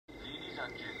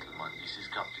This is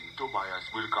Captain Tobias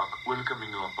Wilcock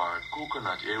welcoming you aboard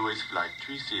Coconut Airways Flight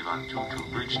 3722 to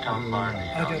Bridgetown,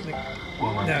 Barbados. I don't think...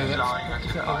 We're flying at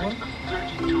a height of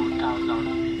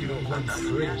 32,000 feet. You got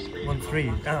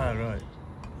 1-3. Ah, right.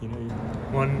 You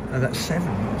know, that's 7.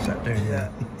 What's that doing? Yeah,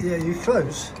 you're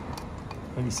close.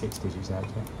 Only 6 digits out.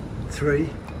 3,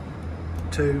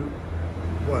 2,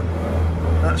 1.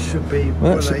 That should be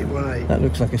 1818. That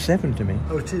looks like a 7 to me.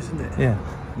 Oh, it is, isn't it? Yeah.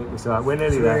 It's all right. We're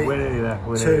nearly there. We're nearly there.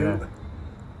 We're 2, nearly there.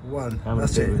 1. How many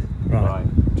That's do it. we? Right.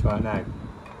 Try it now.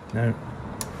 No.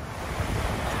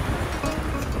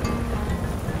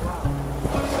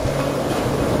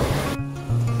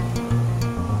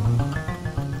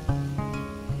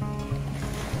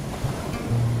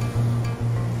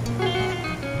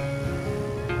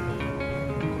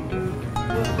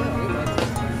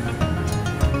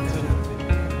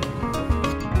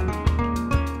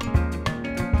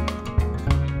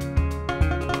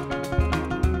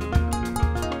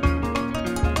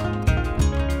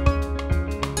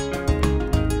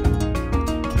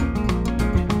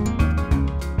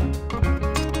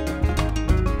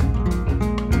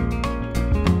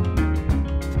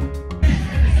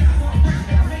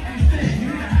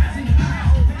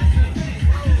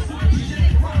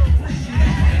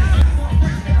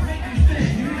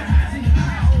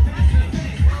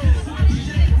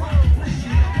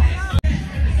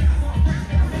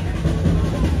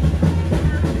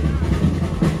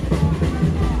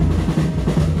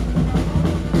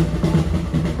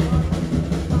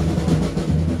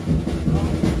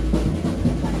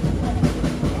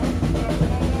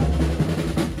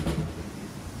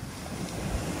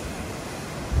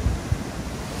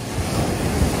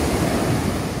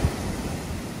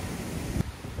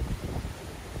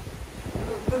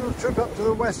 Little trip up to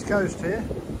the west coast here.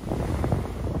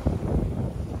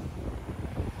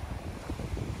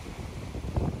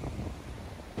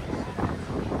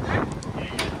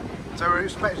 So we're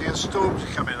expecting a storm to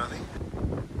come in, I think.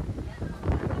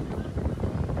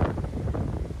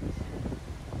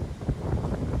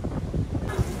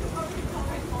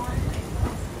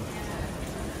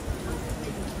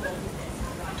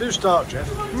 Do start, Jeff.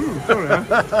 Sorry.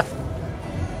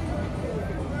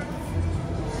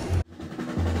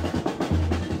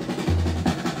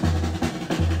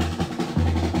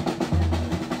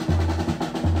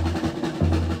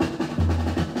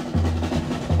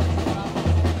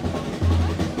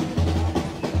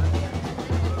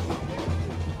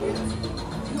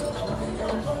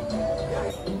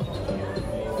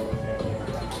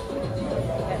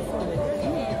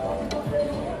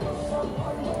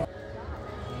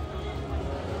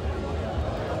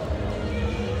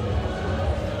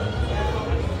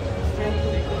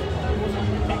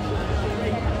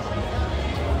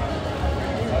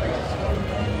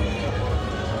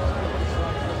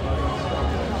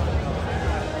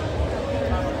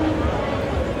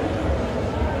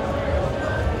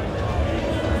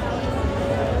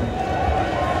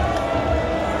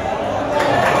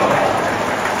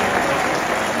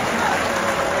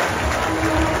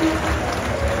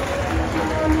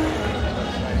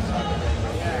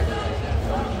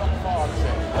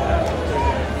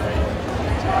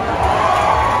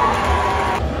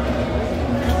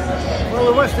 Well,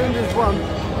 the West Indies won.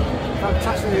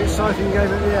 Fantastically exciting game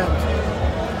at the end.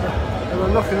 They were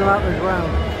knocking them out of the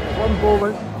ground. One ball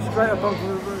went straight up onto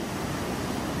the roof.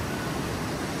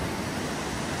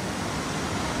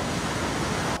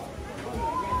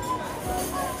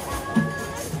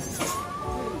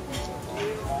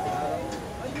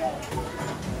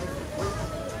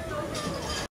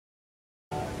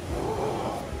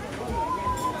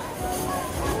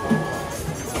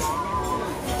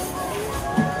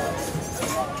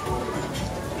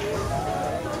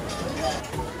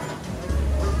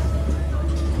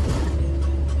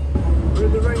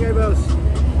 With the ring bells.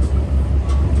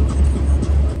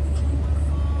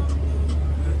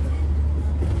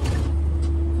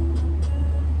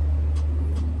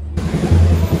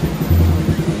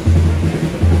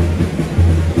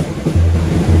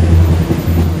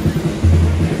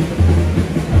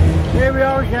 Here we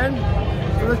are again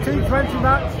for the T20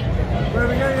 match where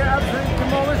we're going to get absolutely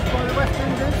demolished by the West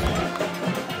Indies.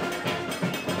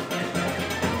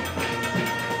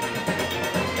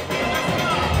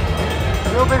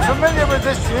 You'll be familiar with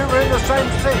this view, we're in the same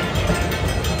seat.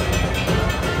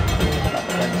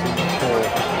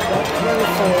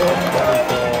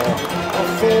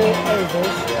 24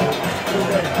 overs.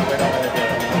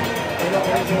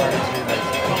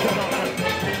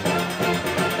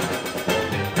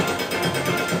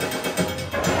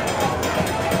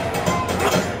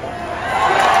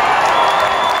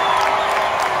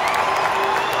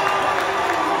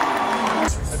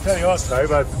 tell you what though,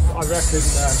 but I reckon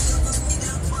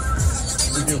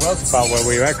we do well to park where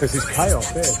we're at because it's chaos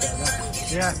here.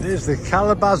 Yeah, here's the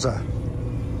Calabaza.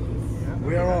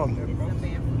 We are on.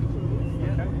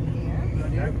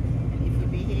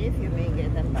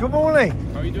 Good morning.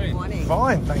 How are you doing? Morning.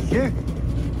 Fine, thank you.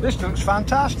 This looks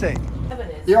fantastic.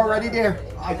 You already there?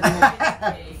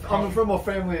 I'm from a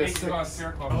family of 6.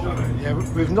 Yeah,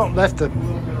 we've not left the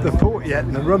port yet,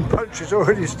 and the rum punch is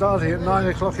already starting at 9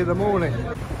 o'clock in the morning.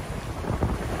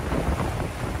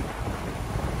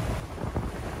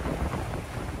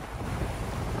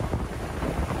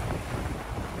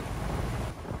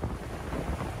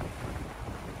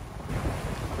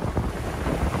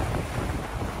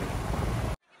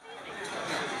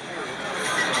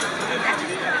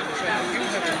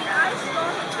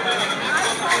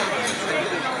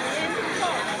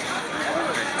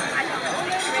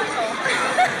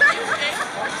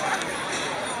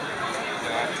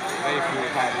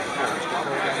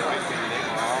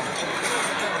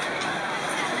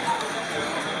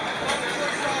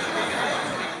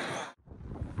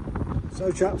 So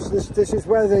chaps, this is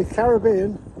where the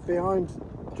Caribbean, behind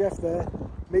Jeff there,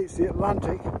 meets the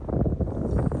Atlantic,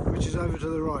 which is over to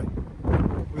the right,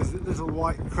 with little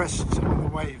white crests on the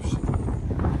waves. You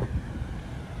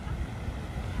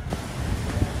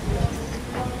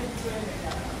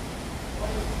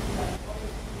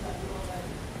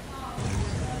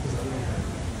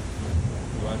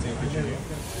want to take a picture here?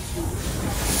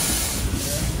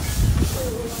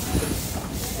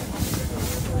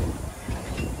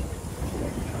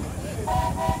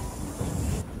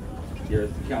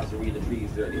 There's the Casuarina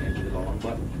trees there at the edge of the lawn,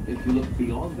 but if you look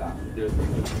beyond that, there's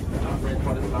not red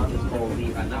potted plant, it's called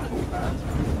the anato plant.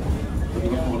 You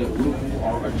can call it ruku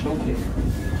or a choke.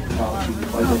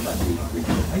 I love that tree.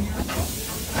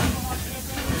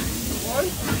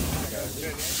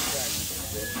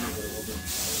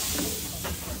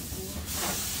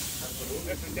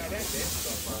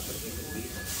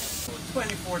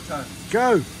 $24 tons.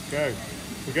 Go! Go.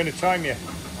 We're going to time you.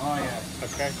 Oh yeah.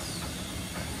 Okay.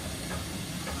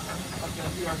 Okay,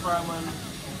 see our fireman,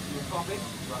 your coffee,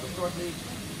 rather shortly.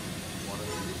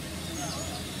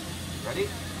 Ready?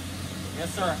 Yes,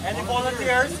 sir. Any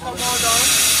volunteers? Come on down.